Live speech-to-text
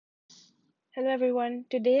Hello everyone.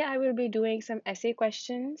 Today I will be doing some essay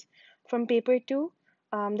questions from paper 2.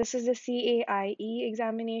 This is the CAIE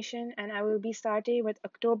examination and I will be starting with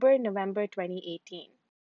October-November 2018.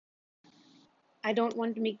 I don't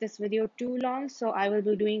want to make this video too long, so I will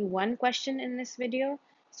be doing one question in this video.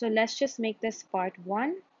 So let's just make this part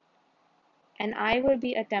 1 and I will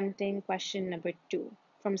be attempting question number 2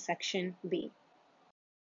 from section B.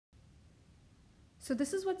 So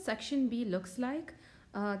this is what section B looks like.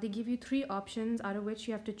 They give you three options out of which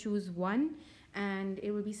you have to choose one, and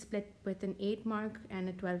it will be split with an 8 mark and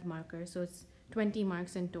a 12 marker. So it's 20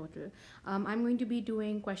 marks in total. I'm going to be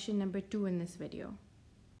doing question number 2 in this video.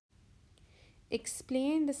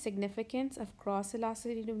 Explain the significance of cross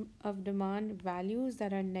elasticity of demand values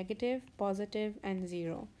that are negative, positive, and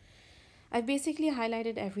 0. I've basically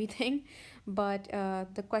highlighted everything, but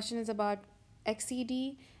the question is about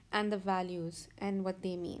XCD and the values and what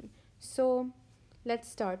they mean. So let's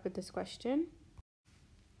start with this question.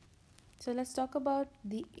 So let's talk about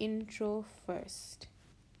the intro first.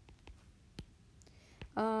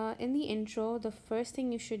 In the intro, the first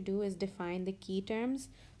thing you should do is define the key terms.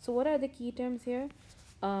 So what are the key terms here?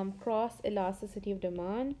 Cross elasticity of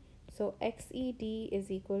demand. So XED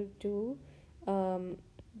is equal to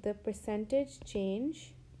the percentage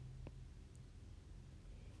change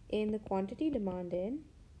in the quantity demanded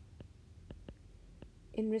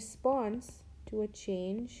in response to a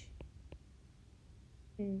change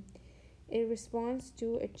in response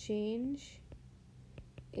to a change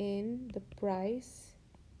in the price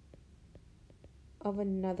of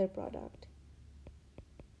another product.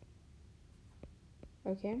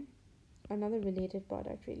 Okay, another related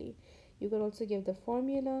product, really. You could also give the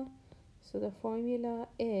formula. So the formula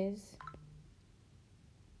is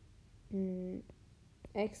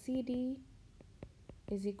XCD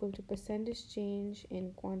is equal to percentage change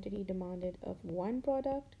in quantity demanded of one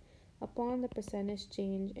product upon the percentage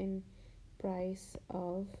change in price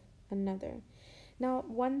of another. Now,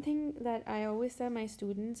 one thing that I always tell my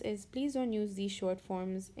students is please don't use these short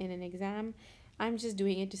forms in an exam. I'm just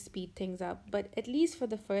doing it to speed things up, but at least for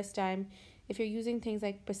the first time, if you're using things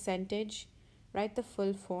like percentage, write the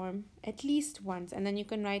full form at least once, and then you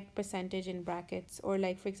can write percentage in brackets, or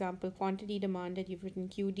like for example quantity demanded, you've written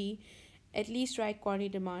QD, at least write quantity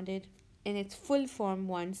demanded in its full form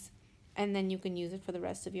once, and then you can use it for the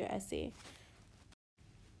rest of your essay.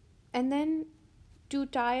 And then to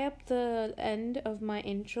tie up the end of my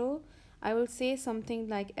intro, I will say something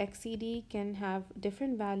like XCD can have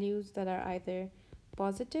different values that are either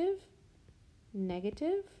positive,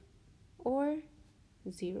 negative, or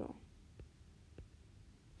 0.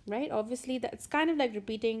 Right? Obviously, that's kind of like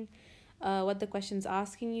repeating what the question's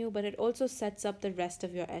asking you, but it also sets up the rest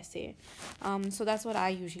of your essay. So that's what I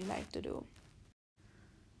usually like to do.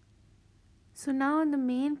 So now in the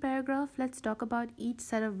main paragraph, let's talk about each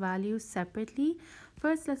set of values separately.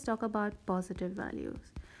 First, let's talk about positive values.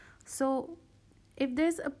 So if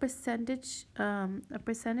there's a percentage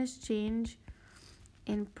change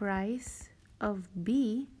in price of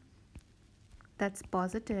B that's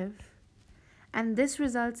positive, and this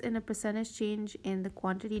results in a percentage change in the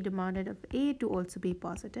quantity demanded of A to also be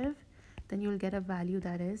positive, then you'll get a value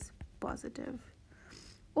that is positive.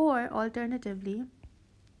 Or alternatively,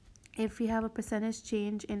 if we have a percentage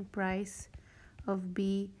change in price of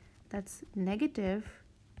B that's negative,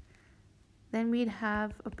 then we'd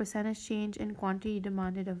have a percentage change in quantity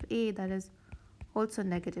demanded of A that is also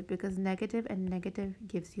negative, because negative and negative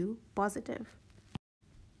gives you positive.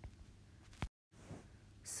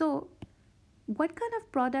 So what kind of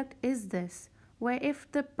product is this, where if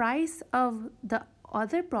the price of the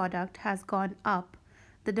other product has gone up,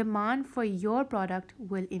 the demand for your product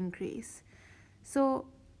will increase? So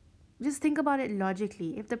just think about it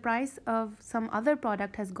logically. If the price of some other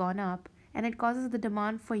product has gone up and it causes the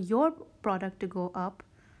demand for your product to go up,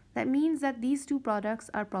 that means that these two products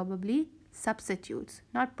are probably substitutes.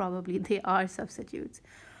 Not probably, they are substitutes.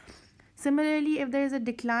 Similarly, if there is a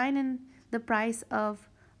decline in the price of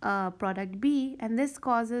product B and this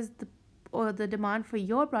causes the demand for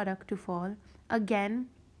your product to fall, again,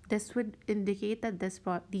 this would indicate that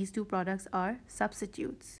these two products are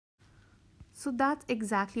substitutes. So that's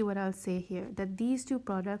exactly what I'll say here, that these two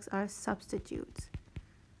products are substitutes.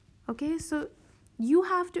 Okay, so you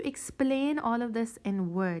have to explain all of this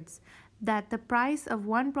in words, that the price of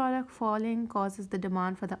one product falling causes the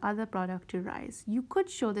demand for the other product to rise. You could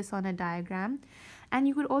show this on a diagram, and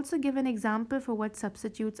you could also give an example for what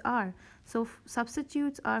substitutes are. So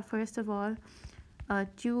substitutes are, first of all,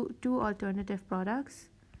 two alternative products,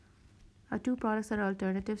 two products that are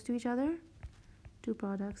alternatives to each other, two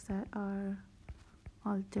products that are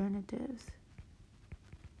alternatives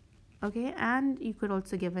Okay, and you could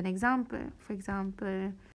also give an example. For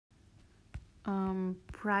example,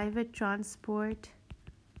 private transport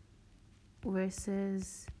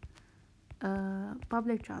versus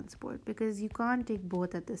public transport, because you can't take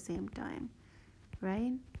both at the same time,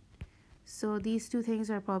 right? So these two things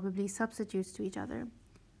are probably substitutes to each other.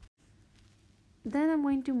 Then I'm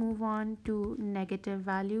going to move on to negative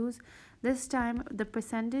values. This time, the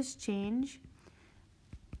percentage change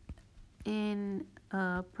in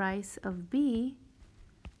price of B,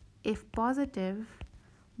 if positive,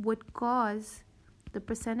 would cause the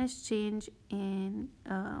percentage change in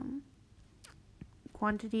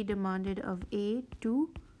quantity demanded of A to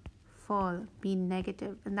fall, be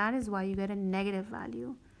negative, and that is why you get a negative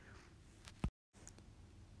value.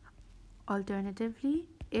 Alternatively,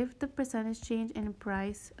 if the percentage change in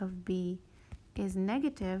price of B is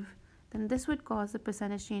negative, then this would cause the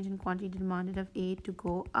percentage change in quantity demanded of A to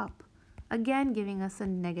go up, again giving us a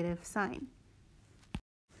negative sign.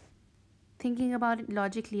 Thinking about it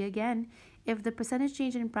logically again, if the percentage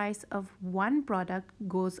change in price of one product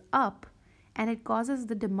goes up and it causes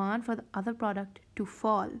the demand for the other product to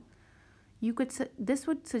fall, this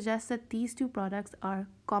would suggest that these two products are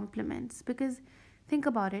complements, because think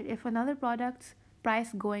about it, if another product's price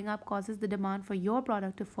going up causes the demand for your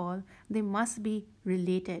product to fall, they must be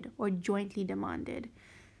related or jointly demanded,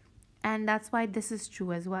 and that's why this is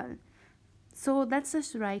true as well. So let's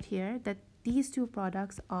just write here that these two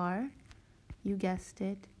products are, you guessed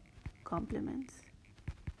it, complements.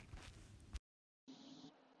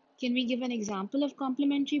 Can we give an example of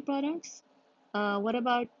complementary products? What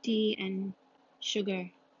about tea and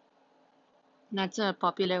sugar? That's a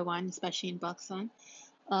popular one, especially in Pakistan.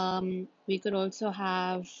 We could also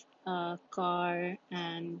have car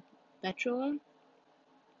and petrol.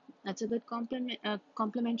 That's a good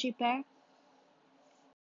complementary pair.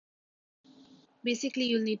 Basically,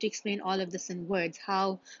 you'll need to explain all of this in words,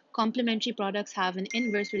 how complementary products have an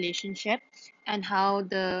inverse relationship, and how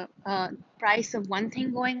the price of one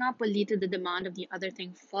thing going up will lead to the demand of the other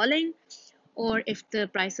thing falling, or if the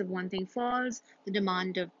price of one thing falls, the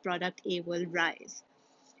demand of product A will rise.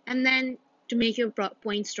 And then to make your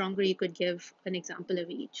point stronger, you could give an example of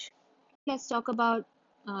each. Let's talk about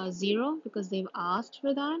zero, because they've asked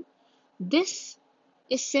for that. This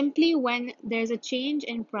is simply when there's a change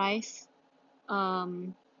in price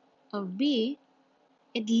um, of B,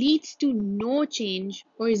 it leads to no change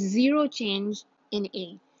or zero change in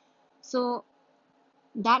A. So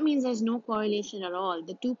that means there's no correlation at all.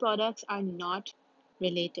 The two products are not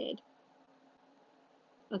related.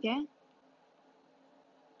 Okay?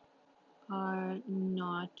 Are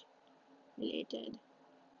not related.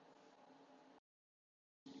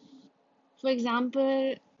 For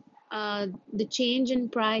example, the change in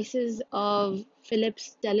prices of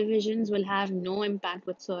Philips televisions will have no impact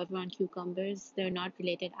whatsoever on cucumbers. They're not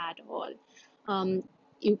related at all. Um,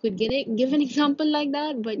 you could give an example like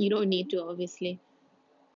that, but you don't need to, obviously.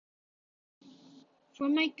 For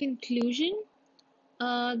my conclusion,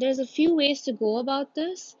 there's a few ways to go about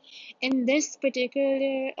this. In this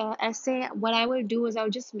particular essay, what I will do is I'll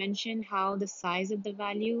just mention how the size of the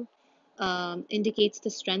value indicates the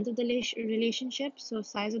strength of the relationship. So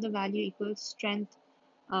size of the value equals strength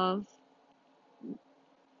of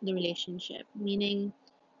the relationship, meaning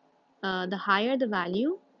the higher the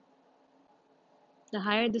value, the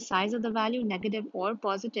higher the size of the value, negative or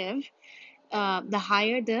positive, the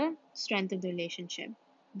higher the strength of the relationship.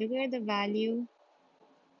 Bigger the value,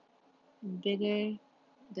 bigger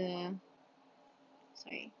the,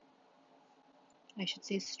 sorry, I should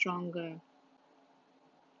say stronger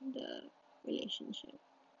the relationship.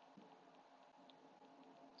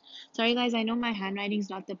 Sorry guys, I know my handwriting's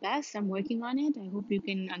not the best. I'm working on it. I hope you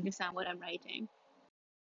can understand what I'm writing.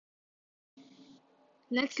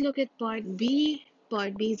 Let's look at part B.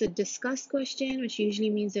 Part B is a discuss question, which usually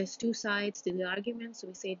means there's two sides to the argument. So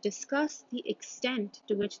we say discuss the extent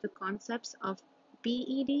to which the concepts of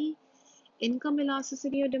PED, income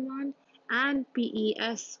elasticity or demand, and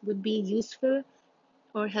PES would be useful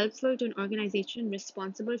or helpful to an organization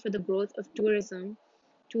responsible for the growth of tourism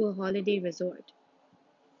to a holiday resort.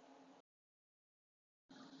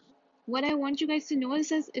 What I want you guys to know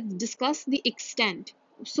is it discuss the extent.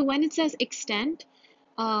 So when it says extent,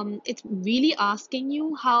 it's really asking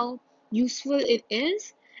you how useful it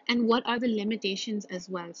is and what are the limitations as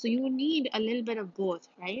well. So you need a little bit of both,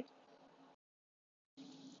 right?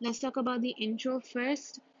 Let's talk about the intro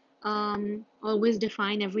first. Always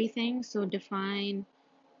define everything. So define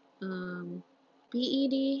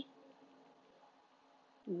PED,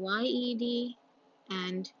 YED,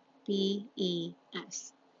 and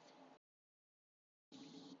PES.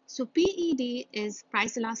 So PED is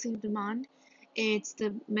price elastic demand. It's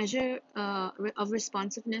the measure of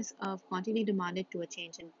responsiveness of quantity demanded to a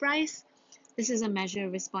change in price. This is a measure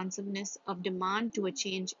of responsiveness of demand to a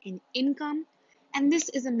change in income. And this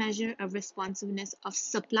is a measure of responsiveness of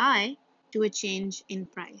supply to a change in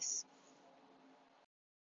price.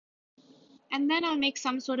 And then I'll make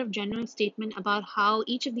some sort of general statement about how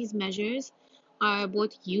each of these measures are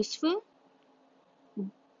both useful.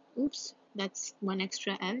 Oops, that's one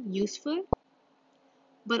extra L, useful,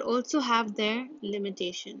 but also have their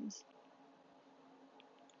limitations.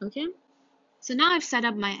 Okay, so now I've set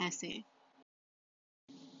up my essay.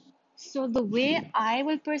 So the way I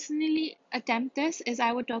will personally attempt this is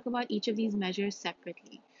I would talk about each of these measures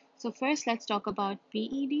separately. So first let's talk about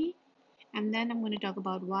PED, and then I'm going to talk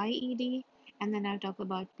about YED, and then I'll talk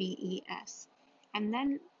about PES. And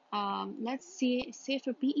then let's say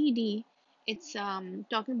for PED, it's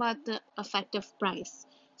talking about the effect of price.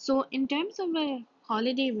 So in terms of a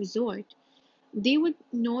holiday resort, they would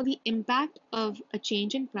know the impact of a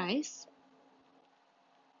change in price,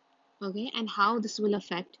 okay, and how this will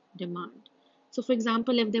affect demand. So for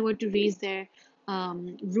example, if they were to raise their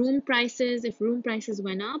room prices, if room prices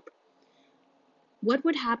went up, what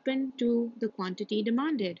would happen to the quantity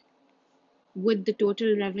demanded? Would the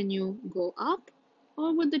total revenue go up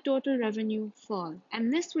or would the total revenue fall?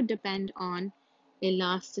 And this would depend on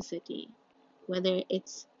elasticity, whether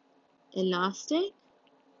it's elastic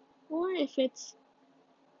or if it's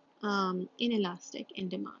inelastic in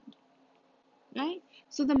demand, right?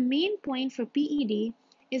 So the main point for PED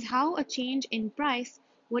is how a change in price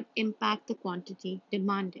would impact the quantity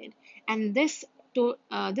demanded, and this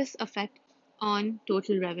effect on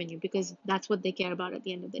total revenue, because that's what they care about at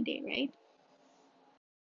the end of the day, right?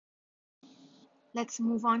 Let's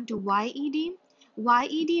move on to YED.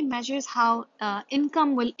 YED measures how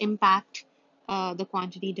income will impact the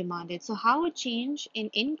quantity demanded. So how a change in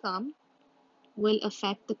income will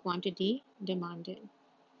affect the quantity demanded.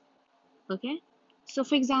 Okay. So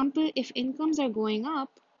for example, if incomes are going up,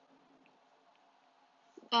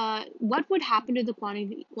 what would happen to the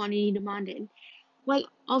quantity demanded? Well,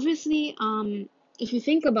 obviously, if you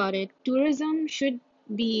think about it, tourism should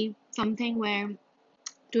be something where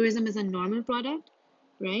tourism is a normal product,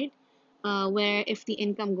 right? Where if the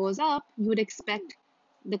income goes up, you would expect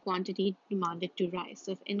the quantity demanded to rise.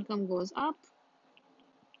 So if income goes up,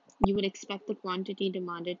 you would expect the quantity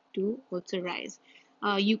demanded to also rise.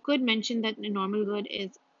 You could mention that a normal good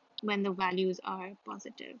is when the values are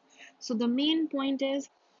positive. So the main point is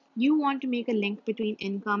you want to make a link between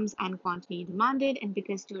incomes and quantity demanded, and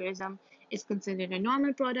because tourism is considered a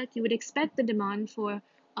normal product, you would expect the demand for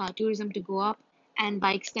tourism to go up, and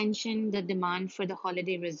by extension, the demand for the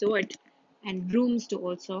holiday resort and rooms to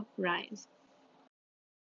also rise.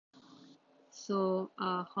 So,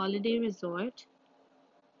 holiday resort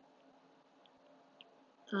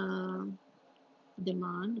uh,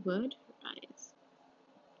 demand would rise.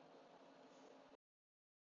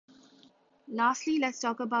 Lastly, let's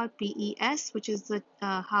talk about PES, which is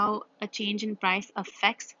how a change in price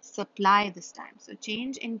affects supply this time. So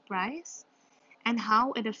change in price and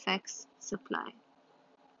how it affects supply.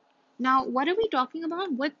 Now, what are we talking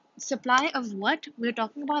about? What supply of what? We're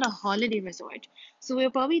talking about a holiday resort. So we're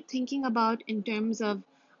probably thinking about in terms of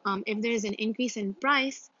if there is an increase in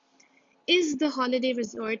price, is the holiday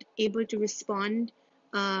resort able to respond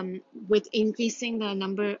with increasing the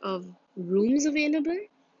number of rooms available?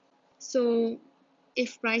 So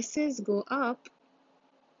if prices go up,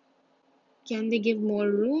 can they give more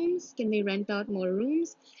rooms? Can they rent out more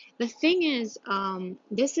rooms? The thing is,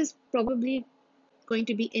 this is probably going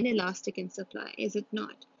to be inelastic in supply, is it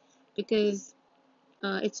not? Because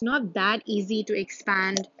it's not that easy to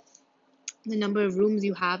expand the number of rooms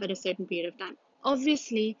you have at a certain period of time.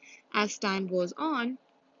 Obviously, as time goes on,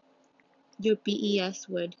 your PES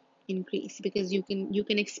would increase because you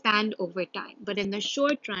can expand over time. But in the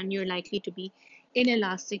short run, you're likely to be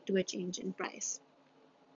inelastic to a change in price.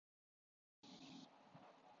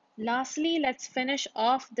 Lastly, let's finish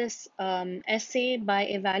off this essay by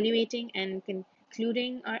evaluating and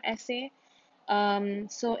concluding our essay.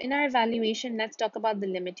 So in our evaluation, let's talk about the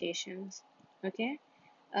limitations. Okay.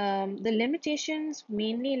 The limitations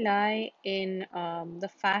mainly lie in the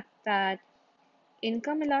fact that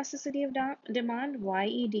income elasticity of demand,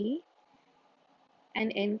 YED,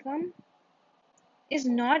 and income is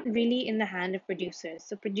not really in the hand of producers.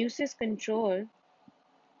 So producers' control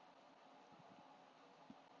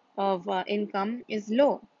of income is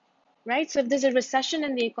low, right? So if there's a recession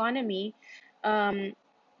in the economy, um,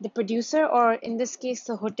 the producer, or in this case,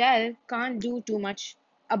 the hotel, can't do too much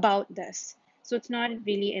about this. So it's not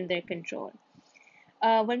really in their control.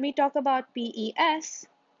 When we talk about PES,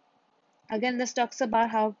 again, this talks about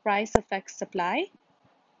how price affects supply.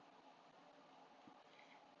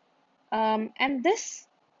 And this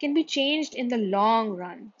can be changed in the long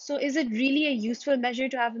run. So is it really a useful measure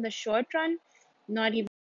to have in the short run? Not even,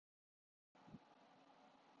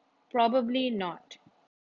 probably not.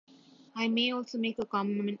 I may also make a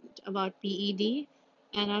comment about PED,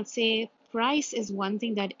 and I'll say price is one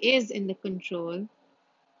thing that is in the control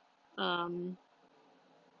um,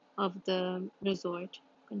 of the resort.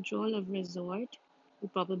 Control of resort will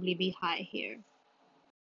probably be high here.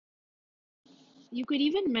 You could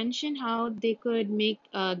even mention how they could make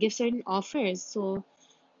give certain offers. So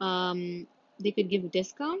they could give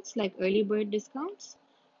discounts like early bird discounts.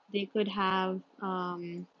 They could have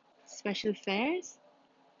special fares.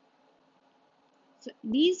 So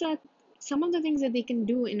these are some of the things that they can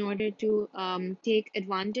do in order to take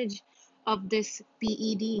advantage of this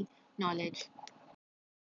PED knowledge.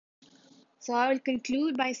 So I will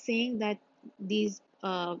conclude by saying that these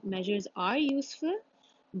measures are useful,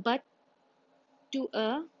 but to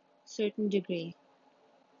a certain degree,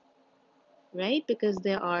 right? Because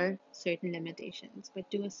there are certain limitations,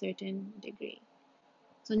 but to a certain degree.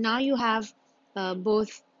 So now you have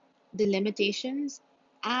both the limitations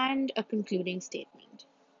and a concluding statement.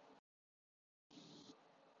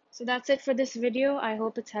 So that's it for this video. I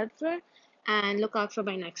hope it's helpful and look out for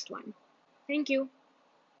my next one. Thank you.